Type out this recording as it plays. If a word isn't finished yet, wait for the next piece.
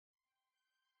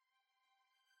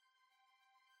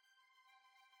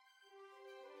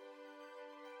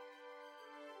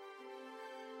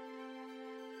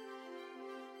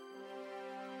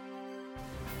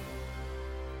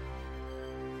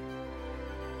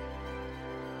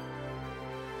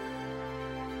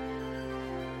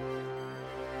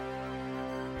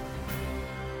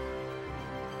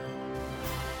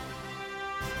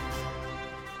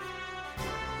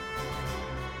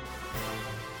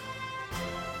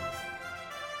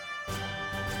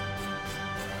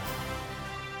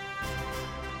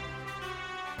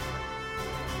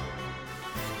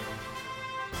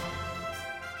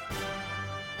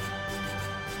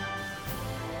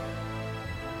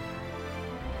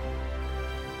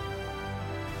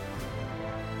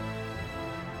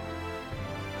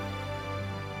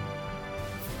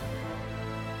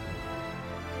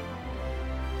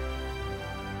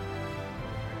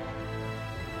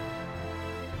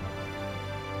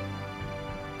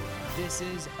This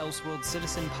is Elseworld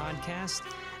Citizen Podcast,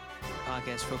 a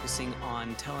podcast focusing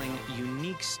on telling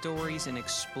unique stories and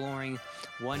exploring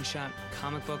one-shot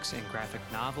comic books and graphic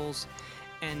novels,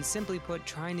 and simply put,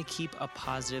 trying to keep a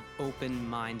positive,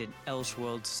 open-minded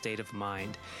Elseworld state of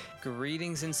mind.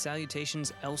 Greetings and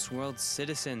salutations, Elseworld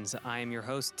citizens. I am your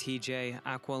host, TJ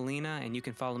Aquilina, and you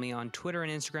can follow me on Twitter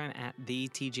and Instagram at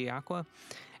 @TheTJAqua.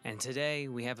 And today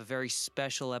we have a very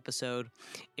special episode.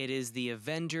 It is the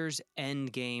Avengers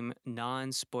Endgame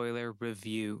non-spoiler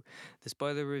review. The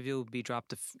spoiler review will be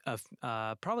dropped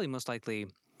probably most likely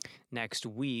next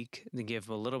week to give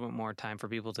a little bit more time for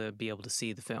people to be able to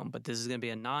see the film. But this is going to be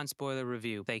a non-spoiler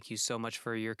review. Thank you so much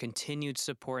for your continued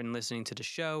support and listening to the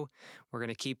show. We're going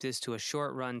to keep this to a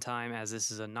short run time as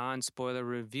this is a non-spoiler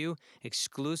review,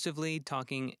 exclusively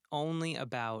talking only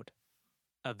about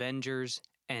Avengers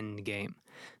Endgame,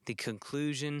 the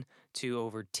conclusion to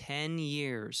over 10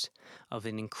 years of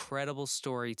an incredible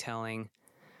storytelling,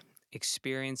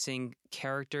 experiencing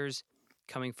characters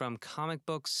coming from comic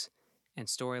books and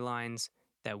storylines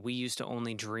that we used to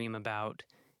only dream about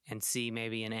and see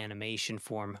maybe in animation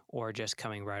form or just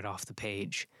coming right off the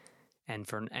page. And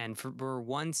for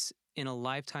once in a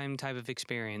lifetime type of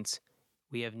experience,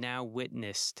 we have now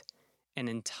witnessed an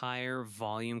entire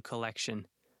volume collection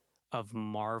of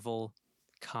Marvel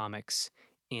comics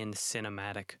in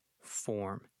cinematic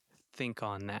form. Think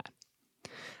on that.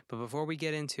 But before we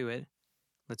get into it,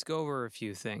 let's go over a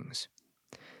few things.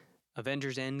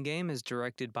 Avengers Endgame is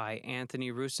directed by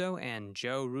Anthony Russo and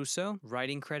Joe Russo.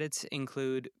 Writing credits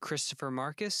include Christopher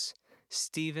Marcus,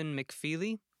 Stephen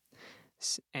McFeely,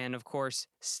 and of course,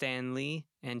 Stan Lee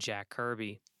and Jack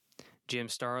Kirby. Jim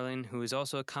Starlin, who is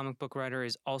also a comic book writer,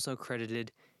 is also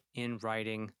credited in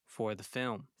writing for the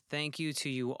film. Thank you to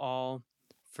you all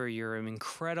for your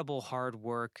incredible hard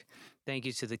work. Thank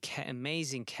you to the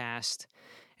amazing cast,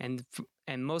 and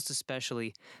most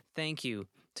especially, thank you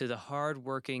to the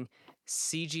hard-working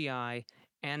CGI,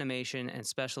 animation, and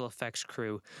special effects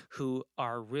crew who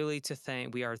are really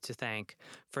we are to thank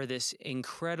for this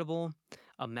incredible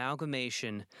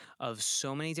amalgamation of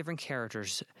so many different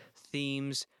characters,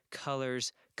 themes,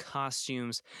 colors,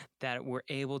 costumes that were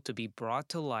able to be brought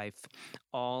to life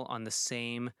all on the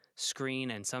same screen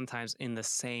and sometimes in the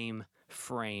same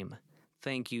frame.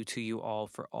 Thank you to you all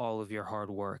for all of your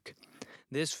hard work.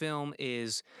 This film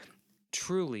is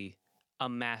truly a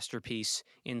masterpiece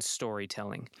in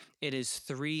storytelling. It is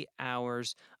 3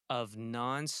 hours of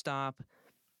nonstop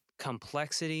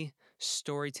complexity,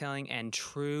 storytelling, and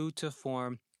true to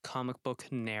form comic book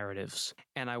narratives.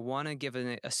 And I want to give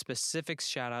a specific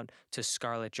shout out to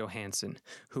Scarlett Johansson,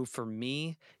 who for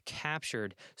me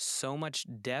captured so much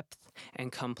depth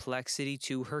and complexity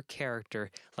to her character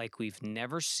like we've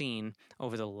never seen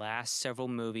over the last several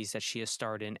movies that she has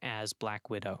starred in as Black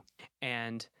Widow.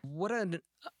 And what an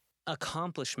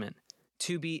accomplishment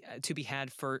to be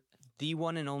had for the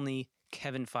one and only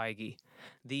Kevin Feige,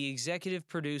 the executive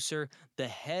producer, the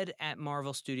head at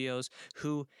Marvel Studios,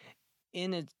 who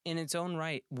in its own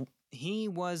right, he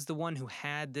was the one who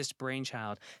had this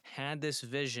brainchild, had this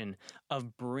vision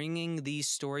of bringing these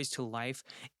stories to life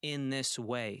in this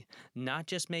way. Not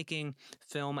just making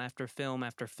film after film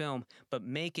after film, but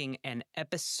making an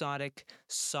episodic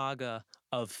saga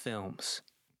of films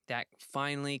that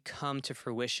finally come to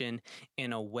fruition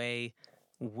in a way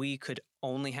we could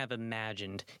only have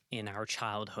imagined in our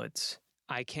childhoods.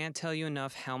 I can't tell you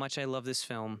enough how much I love this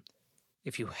film.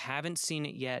 If you haven't seen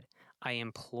it yet, I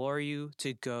implore you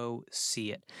to go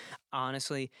see it.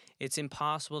 Honestly, it's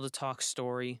impossible to talk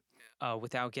story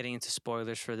without getting into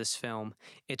spoilers for this film.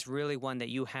 It's really one that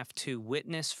you have to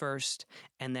witness first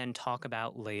and then talk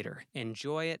about later.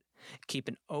 Enjoy it, keep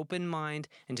an open mind,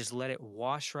 and just let it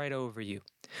wash right over you.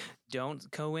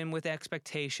 Don't go in with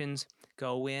expectations.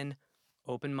 Go in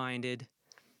open-minded.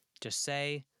 Just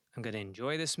say, I'm going to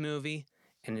enjoy this movie,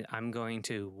 and I'm going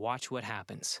to watch what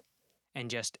happens,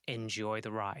 and just enjoy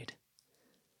the ride.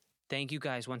 Thank you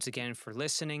guys once again for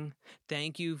listening.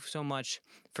 Thank you so much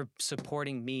for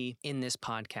supporting me in this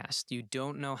podcast. You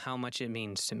don't know how much it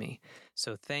means to me.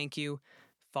 So thank you.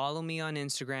 Follow me on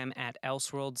Instagram at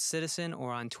ElseworldCitizen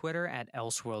or on Twitter at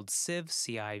ElseworldCiv,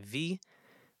 CIV.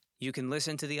 You can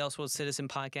listen to the Elseworld Citizen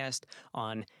podcast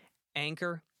on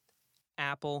Anchor,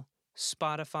 Apple,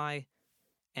 Spotify,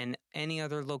 and any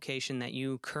other location that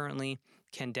you currently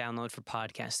can download for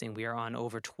podcasting. We are on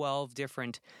over 12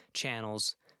 different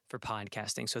channels for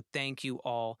podcasting. So thank you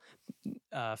all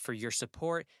for your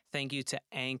support. Thank you to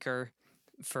Anchor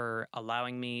for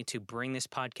allowing me to bring this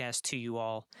podcast to you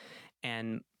all.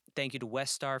 And thank you to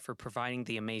Weststar for providing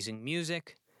the amazing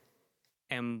music.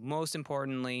 And most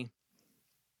importantly,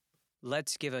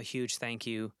 let's give a huge thank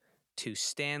you to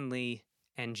Stan Lee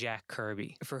and Jack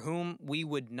Kirby, for whom we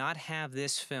would not have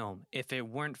this film if it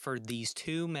weren't for these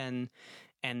two men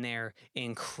and their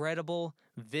incredible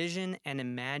vision and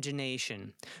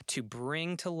imagination to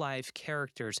bring to life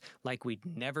characters like we'd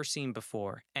never seen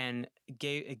before, and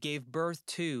gave birth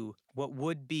to what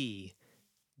would be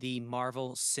the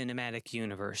Marvel Cinematic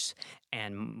Universe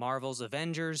and Marvel's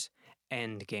Avengers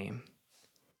Endgame.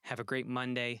 Have a great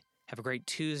Monday. Have a great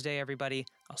Tuesday, everybody.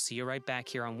 I'll see you right back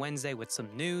here on Wednesday with some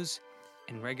news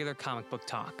and regular comic book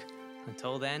talk.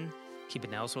 Until then, keep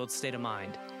an Elseworld state of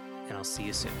mind, and I'll see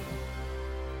you soon.